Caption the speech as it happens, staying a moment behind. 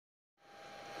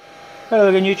Hello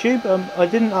again YouTube. I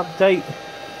didn't update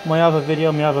my other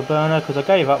video, my other burner, because I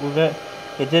gave up with it.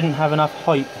 It didn't have enough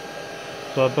height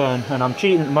to burn, and I'm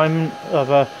cheating at the moment.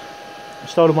 I've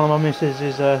stolen one of my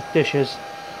missus's dishes,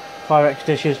 pyrex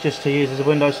dishes, just to use as a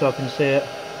window so I can see it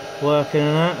working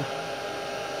and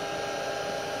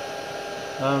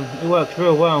that. It works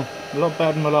real well, a lot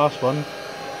better than my last one,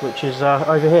 which is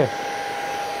over here.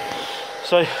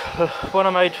 So one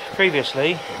I made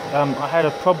previously, I had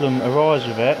a problem arise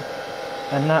with it,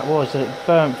 and that was that it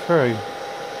burnt through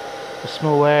a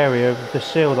small area of the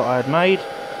seal that I had made.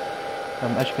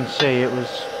 As you can see,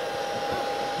 it's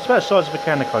about the size of a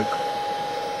can of Coke.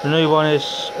 The new one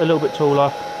is a little bit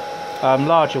taller,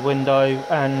 larger window,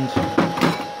 and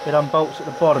it unbolts at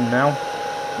the bottom now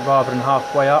rather than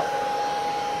halfway up.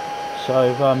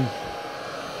 So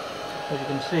as you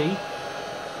can see,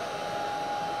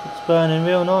 it's burning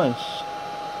real nice.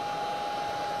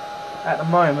 At the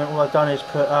moment, all I've done is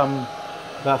put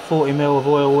about 40 ml of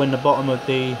oil in the bottom of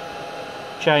the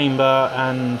chamber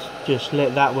and just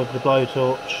lit that with the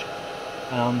blowtorch,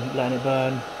 letting it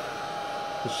burn.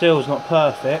 The seal's not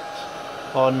perfect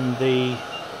on the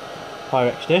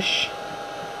pyrex dish,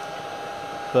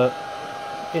 but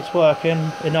it's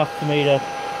working enough for me to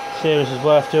see if this is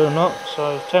worth doing or not.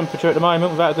 So temperature at the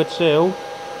moment without a good seal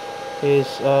is,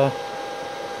 if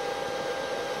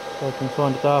I can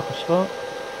find a darker spot,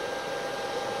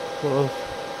 sort of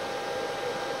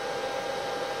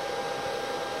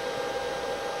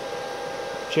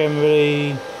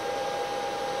generally,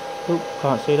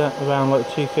 can't see that, around like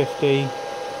 250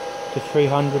 to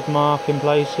 300 mark in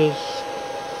places.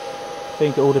 I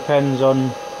think it all depends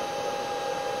on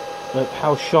like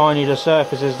how shiny the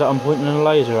surface is that I'm pointing the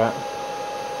laser at.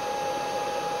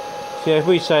 So yeah, if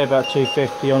we say about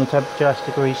 250 on temperature, that's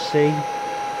degrees C.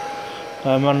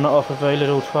 I'm running it off a very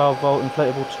little 12 volt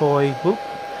inflatable toy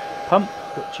pump,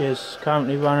 which is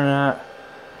currently running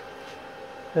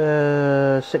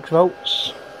at 6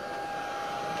 volts.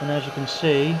 And as you can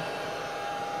see,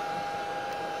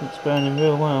 it's burning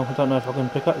real well. I don't know if I can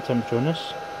pick up the temperature on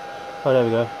this. Oh, there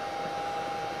we go.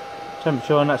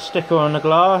 Temperature on that sticker on the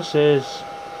glass is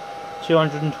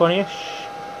 220ish.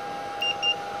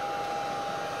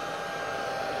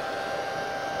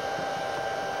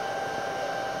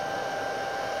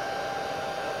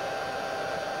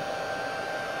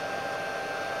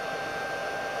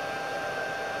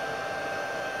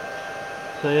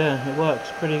 So yeah, it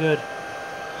works pretty good.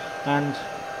 And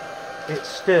it's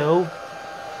still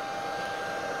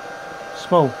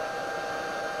small.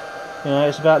 You know,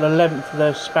 it's about the length of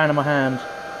the span of my hand.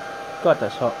 God,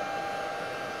 that's hot.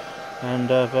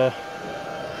 And I've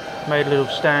made a little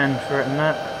stand for it and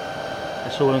that.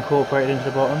 It's all incorporated into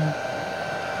the bottom.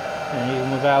 And even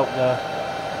without the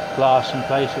glass in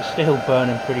place, it's still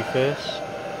burning pretty fierce.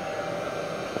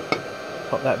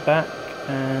 Pop that back,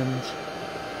 and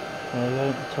there we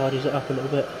go, tidies it up a little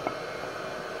bit.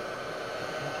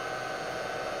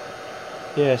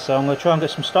 Yeah, so I'm going to try and get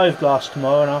some stove glass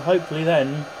tomorrow, and I'll hopefully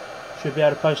then should be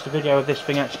able to post a video of this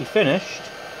thing actually finished.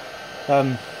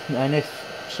 And if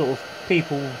sort of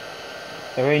people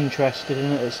are interested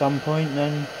in it at some point,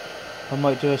 then I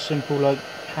might do a simple like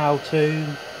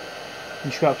how-to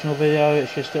instructional video.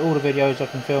 It's just that all the videos I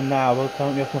can film now are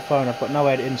currently off my phone. I've got no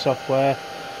editing software,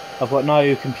 I've got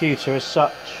no computer as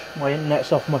such, my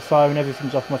internet's off my phone,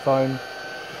 everything's off my phone,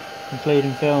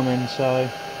 including filming, so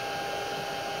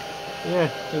yeah,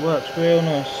 it works real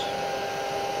nice.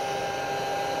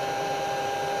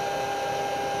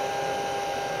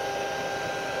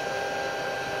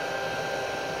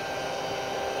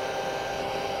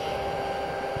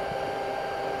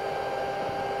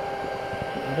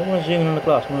 I don't want to zoom in on the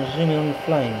glass, I want to zoom in on the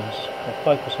flames, or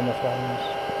focus on the flames.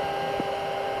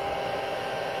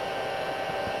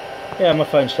 Yeah, my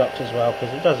phone stopped as well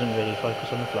because it doesn't really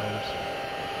focus on the flames.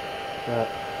 But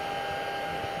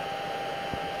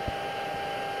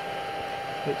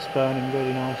it's burning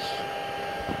really nice.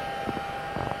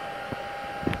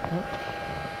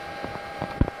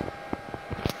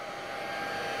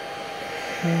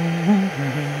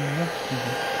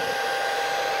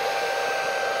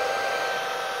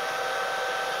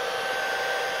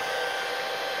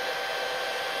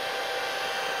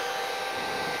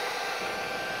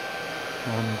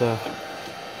 And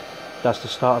that's the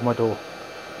start of my door.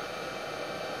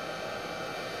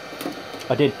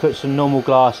 I did put some normal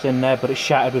glass in there, but it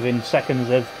shattered within seconds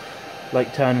of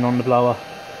like turning on the blower.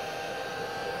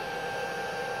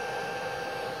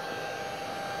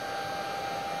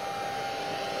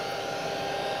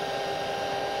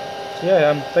 So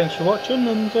yeah, thanks for watching,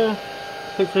 and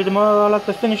hopefully tomorrow I'll have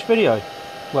the finished video.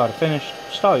 Well, the finished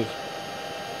stove.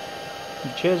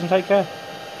 Cheers and take care.